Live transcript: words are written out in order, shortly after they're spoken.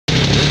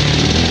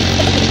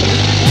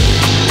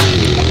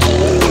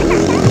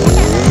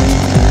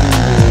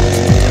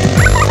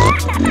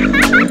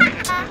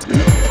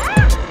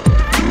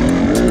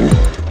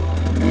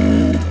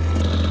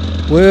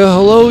Well,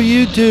 hello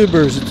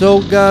YouTubers, it's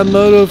Old Guy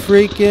Moto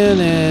Freaking,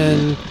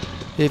 and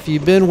if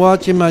you've been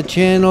watching my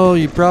channel,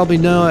 you probably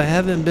know I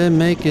haven't been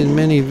making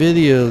many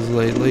videos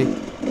lately.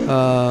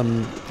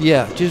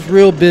 Yeah, just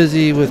real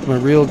busy with my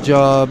real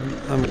job.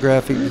 I'm a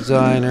graphic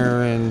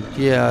designer, and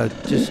yeah,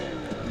 just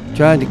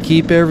trying to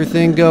keep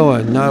everything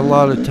going. Not a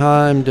lot of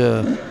time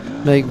to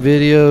make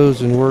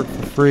videos and work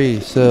for free.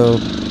 So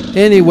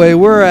anyway,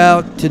 we're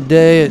out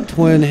today at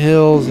Twin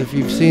Hills. If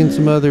you've seen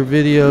some other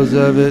videos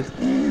of it,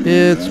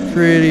 it's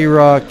pretty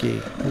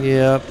rocky.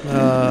 Yep.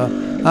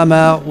 I'm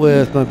out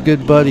with my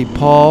good buddy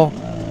Paul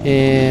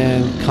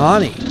and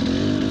Connie.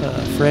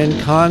 Friend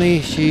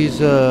Connie, she's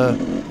a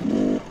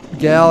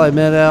gal I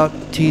met out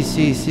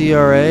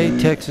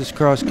TCCRA, Texas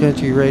Cross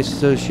Country Race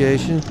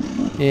Association,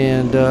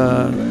 and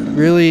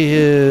really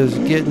is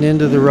getting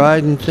into the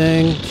riding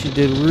thing. She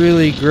did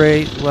really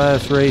great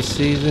last race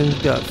season,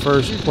 got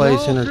first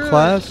place in her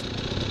class.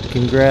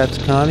 Congrats,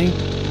 Connie.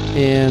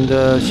 And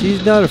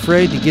she's not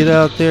afraid to get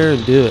out there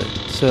and do it.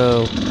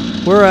 So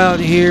we're out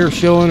here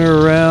showing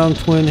her around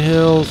Twin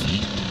Hills.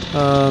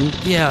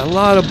 Yeah, a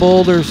lot of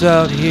boulders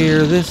out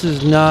here. This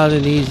is not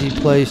an easy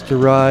place to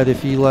ride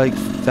if you like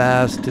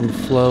fast and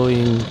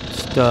flowing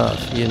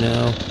stuff, you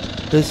know.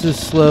 This is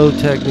slow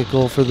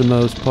technical for the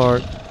most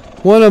part.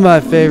 One of my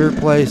favorite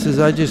places.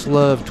 I just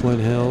love Twin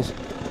Hills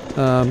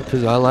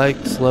because I like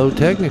slow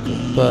technical,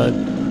 but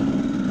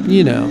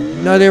you know,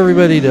 not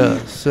everybody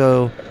does.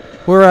 So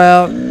we're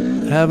out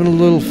having a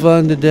little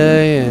fun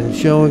today and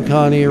showing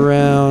Connie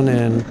around,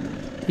 and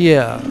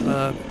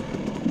yeah,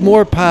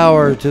 more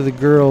power to the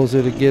girls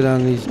that get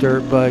on these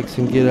dirt bikes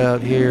and get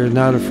out here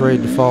not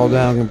afraid to fall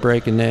down and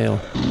break a nail.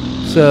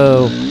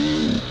 So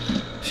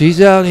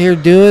she's out here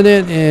doing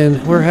it,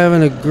 and we're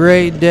having a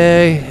great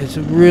day. It's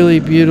really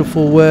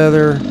beautiful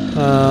weather.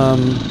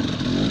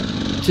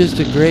 Just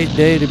a great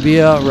day to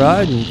be out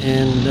riding,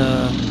 and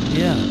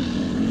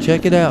yeah,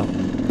 check it out.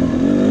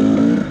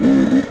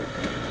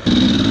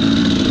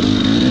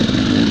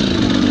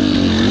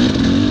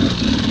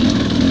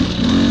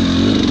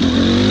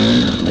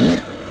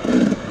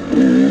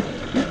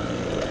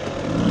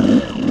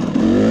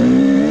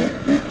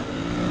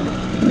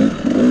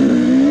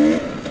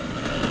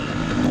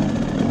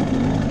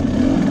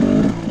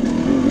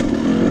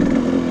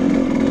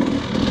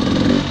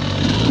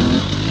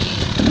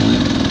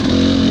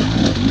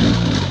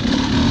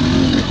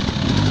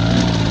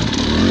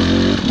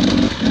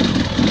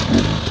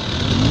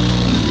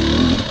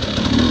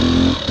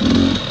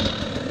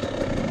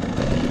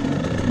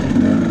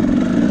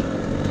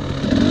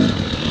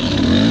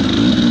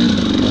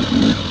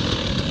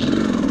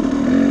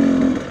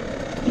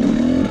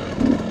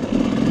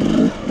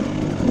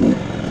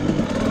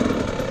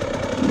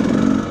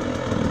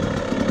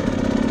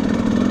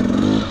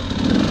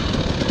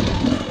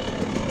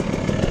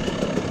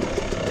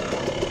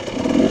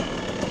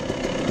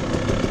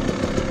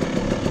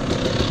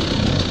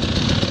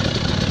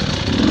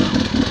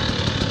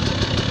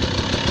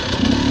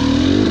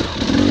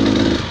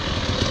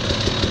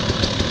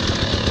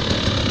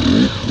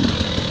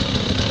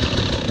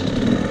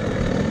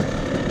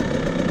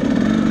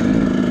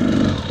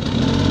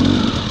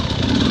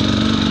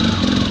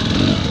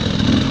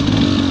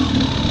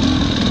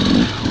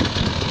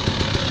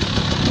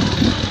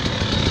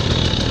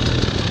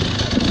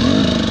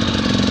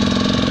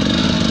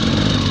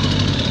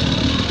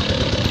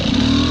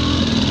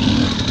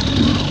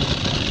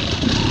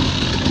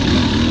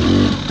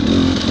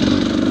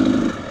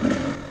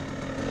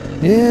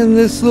 And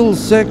this little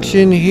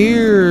section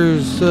here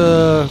is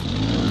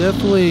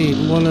definitely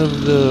one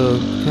of the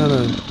kind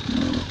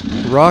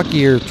of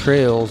rockier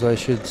trails, I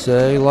should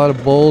say. A lot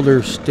of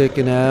boulders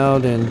sticking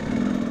out,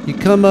 and you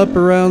come up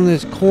around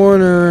this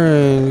corner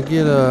and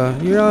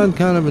you're on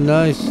kind of a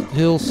nice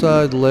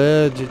hillside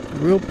ledge.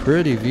 Real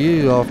pretty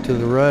view off to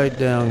the right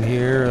down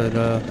here.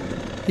 And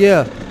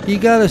yeah, you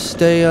gotta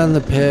stay on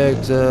the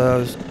pegs. I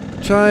was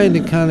trying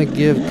to kind of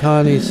give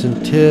Connie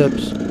some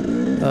tips.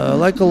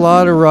 Like a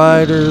lot of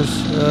riders,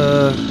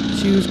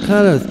 she was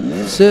kind of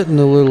sitting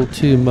a little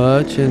too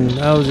much, and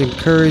I was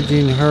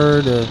encouraging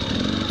her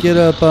to get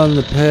up on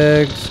the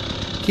pegs,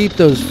 keep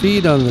those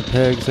feet on the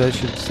pegs, I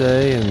should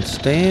say, and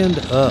stand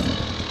up.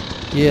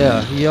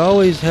 Yeah, you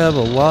always have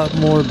a lot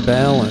more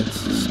balance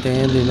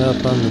standing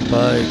up on the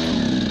bike,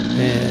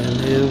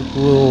 and it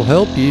will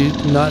help you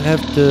not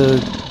have to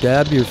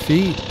dab your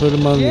feet, put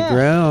them on the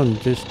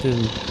ground, just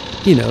in,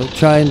 you know,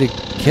 trying to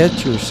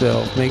catch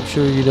yourself, make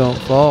sure you don't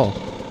fall.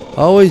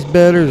 Always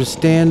better to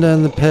stand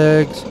on the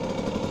pegs,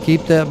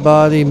 keep that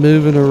body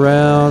moving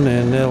around,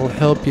 and it'll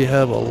help you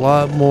have a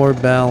lot more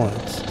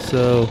balance.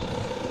 So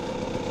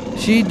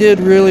she did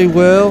really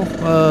well.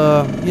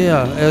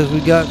 Yeah, as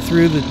we got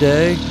through the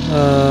day,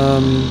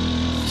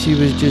 she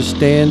was just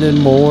standing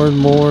more and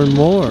more and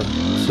more.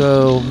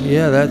 So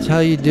yeah, that's how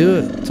you do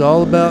it. It's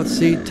all about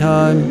seat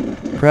time,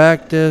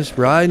 practice,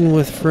 riding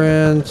with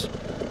friends,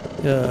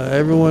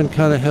 everyone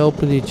kind of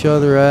helping each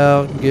other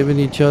out, giving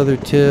each other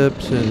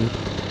tips, and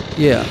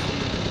yeah,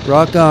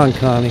 rock on,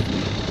 Connie.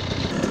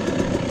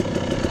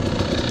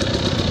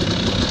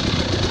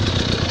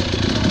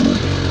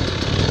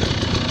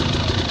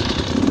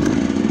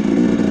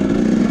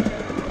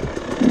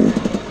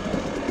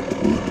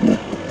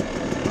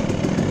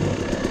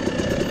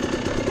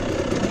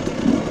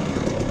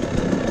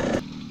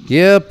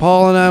 Yeah,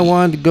 Paul and I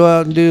wanted to go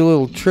out and do a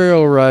little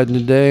trail riding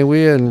today.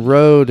 We hadn't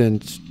rode in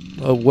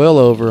well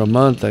over a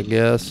month, I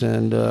guess,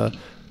 and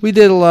we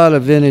did a lot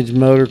of vintage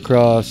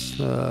motocross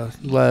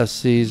last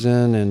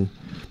season,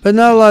 but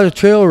not a lot of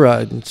trail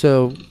riding.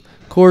 So,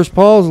 of course,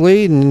 Paul's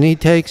leading, and he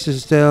takes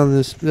us down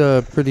this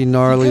pretty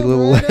gnarly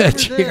little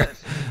ledge here.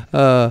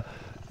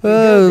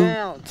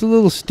 It's a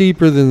little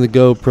steeper than the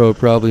GoPro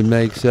probably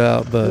makes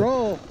out,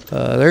 but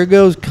there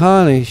goes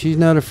Connie. She's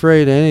not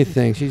afraid of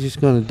anything. She's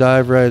just going to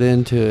dive right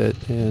into it,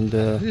 and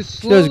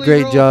she does a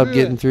great job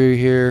getting through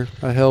here.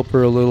 I help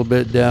her a little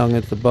bit down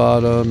at the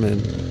bottom,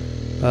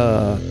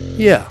 and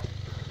yeah,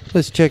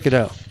 let's check it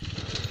out.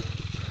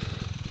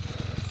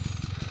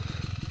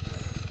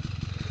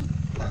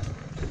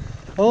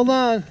 Hold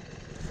on.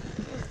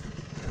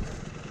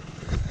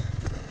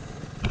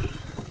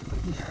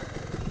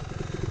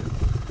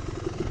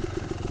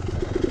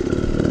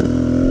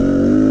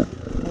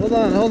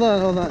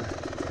 Hold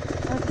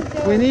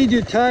on. We need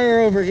your tire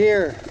over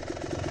here.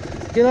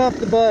 Get off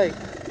the bike.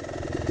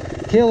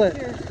 Kill it.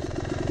 Here.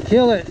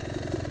 Kill it.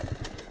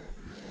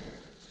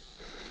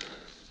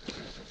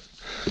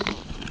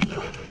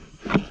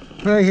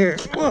 Right here.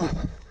 Whoa.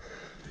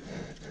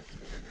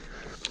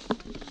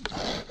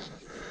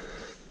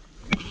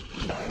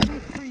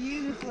 For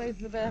you, this way's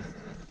the best.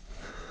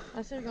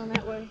 I should have gone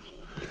that way.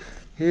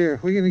 Here,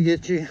 we're gonna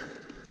get you.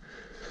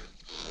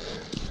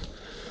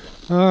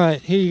 All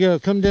right, here you go.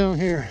 Come down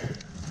here.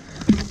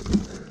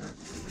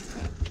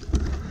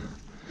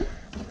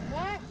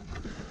 What?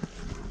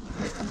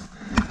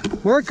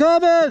 We're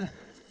coming.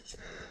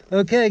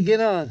 Okay, get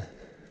on.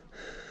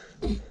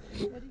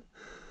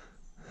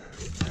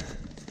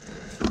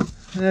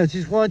 I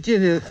just want you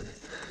to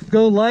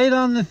go light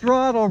on the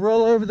throttle,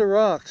 roll over the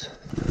rocks.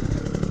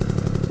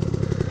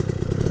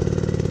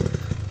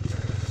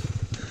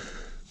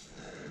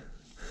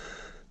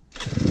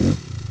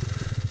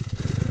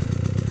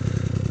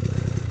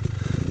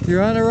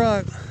 You're on a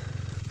rock.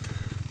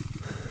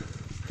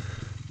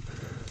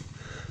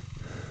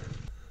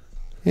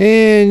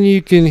 And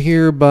you can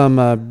hear by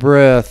my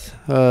breath,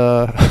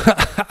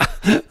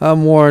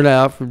 I'm worn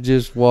out from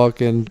just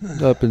walking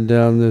up and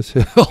down this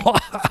hill.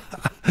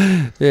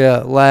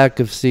 Yeah, lack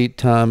of seat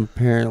time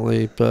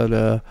apparently,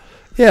 but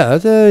yeah,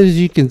 as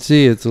you can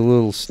see, it's a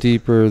little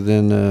steeper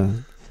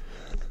than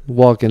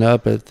walking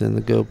up it than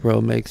the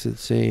GoPro makes it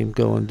seem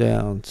going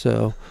down.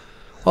 So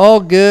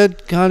all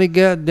good. Connie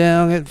got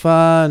down it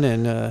fine,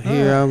 and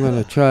here I'm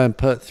going to try and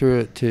putt through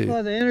it too.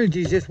 Well, the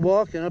energy's just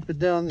walking up and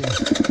down there.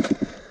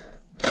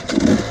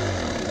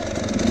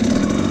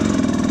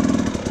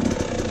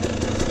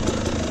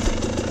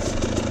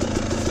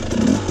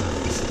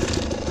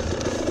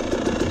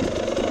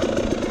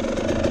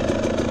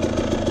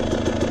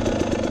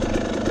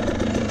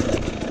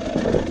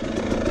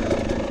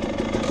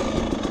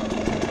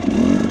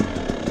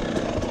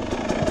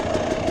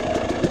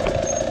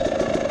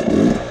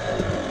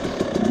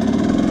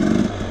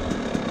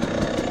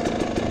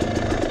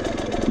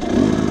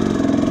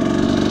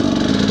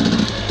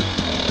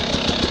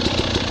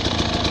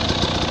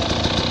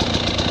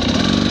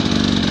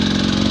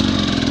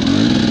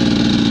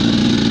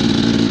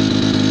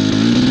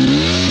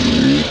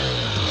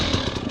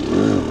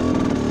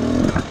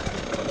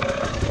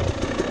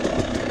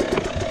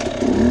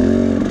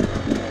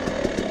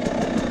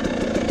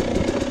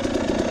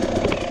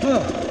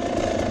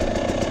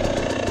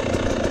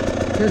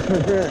 Here's my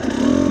breath.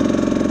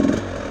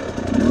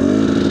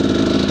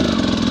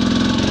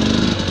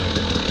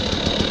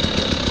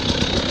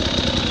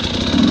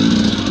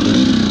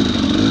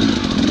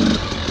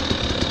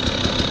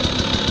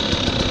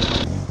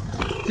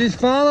 Just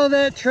follow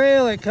that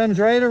trail. It comes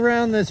right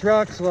around this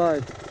rock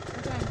slide.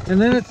 Okay. And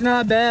then it's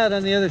not bad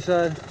on the other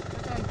side.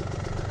 Okay.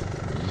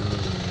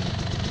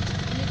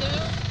 Can you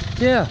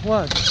do? Yeah,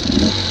 what?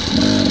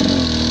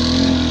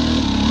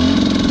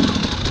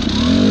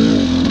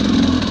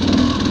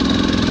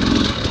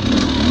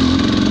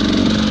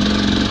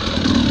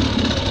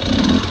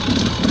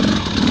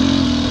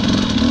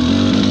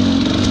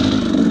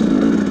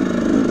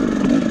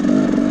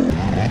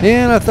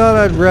 And I thought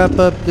I'd wrap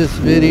up this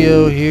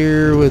video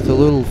here with a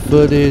little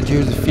footage.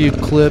 Here's a few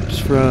clips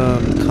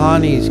from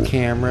Connie's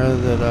camera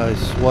that I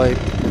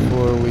swiped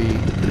before we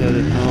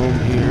headed home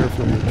here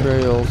from the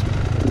trails.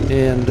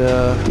 And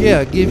yeah,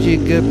 it gives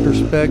you a good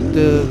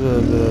perspective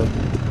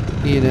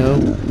of, you know,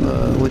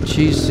 what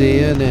she's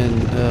seeing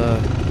and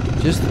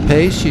just the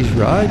pace she's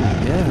riding.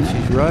 Yeah,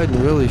 she's riding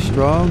really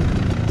strong.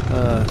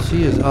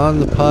 She is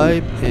on the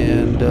pipe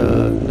and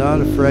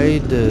not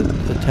afraid to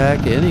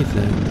attack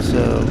anything.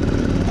 So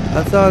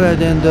I thought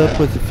I'd end up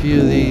with a few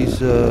of these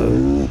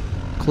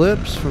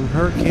clips from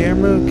her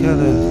camera,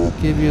 kind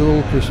of give you a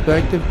little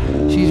perspective.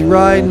 She's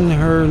riding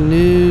her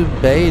new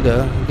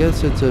Beta. I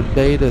guess it's a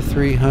Beta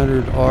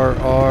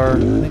 300RR. I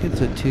think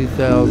it's a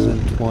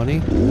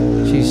 2020.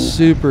 She's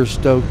super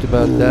stoked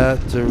about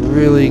that. It's a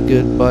really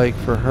good bike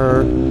for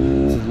her.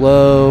 It's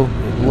low,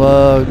 it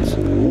lugs.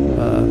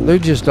 They're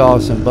just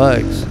awesome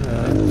bikes.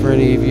 For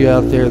any of you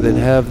out there that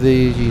have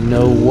these, you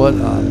know what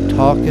I'm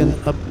talking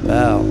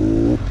about.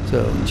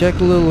 So check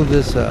a little of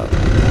this out.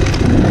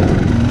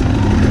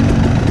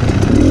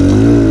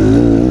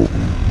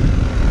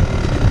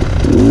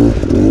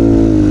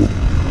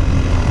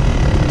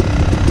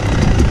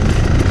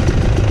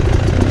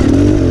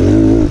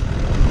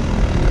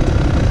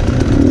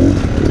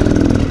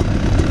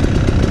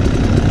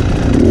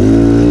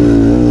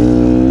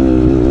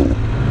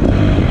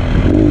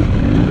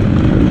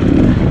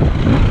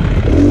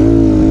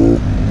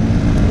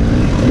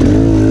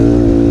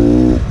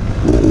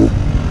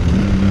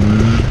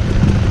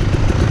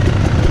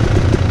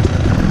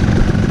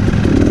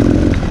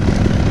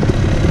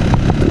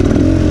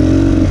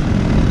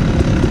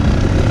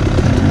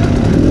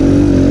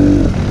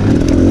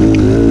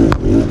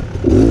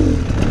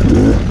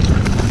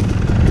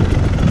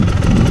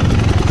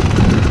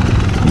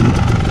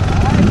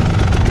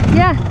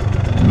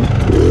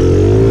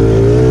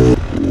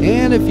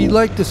 And if you'd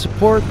like to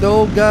support the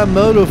Old Guy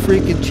Moto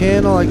Freaking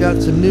channel, I got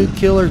some new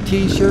killer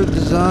t-shirt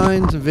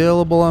designs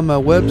available on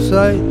my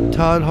website,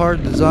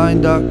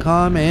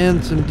 toddhartdesign.com,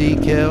 and some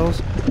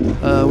decals.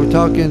 We're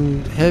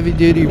talking heavy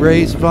duty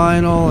race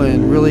vinyl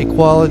and really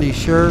quality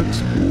shirts.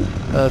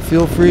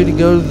 Feel free to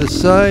go to the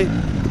site,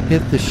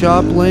 hit the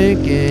shop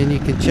link, and you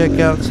can check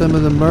out some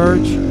of the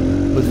merch.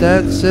 With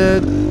that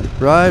said,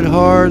 ride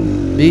hard,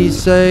 be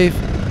safe,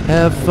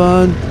 have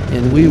fun,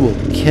 and we will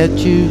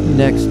catch you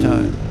next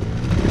time.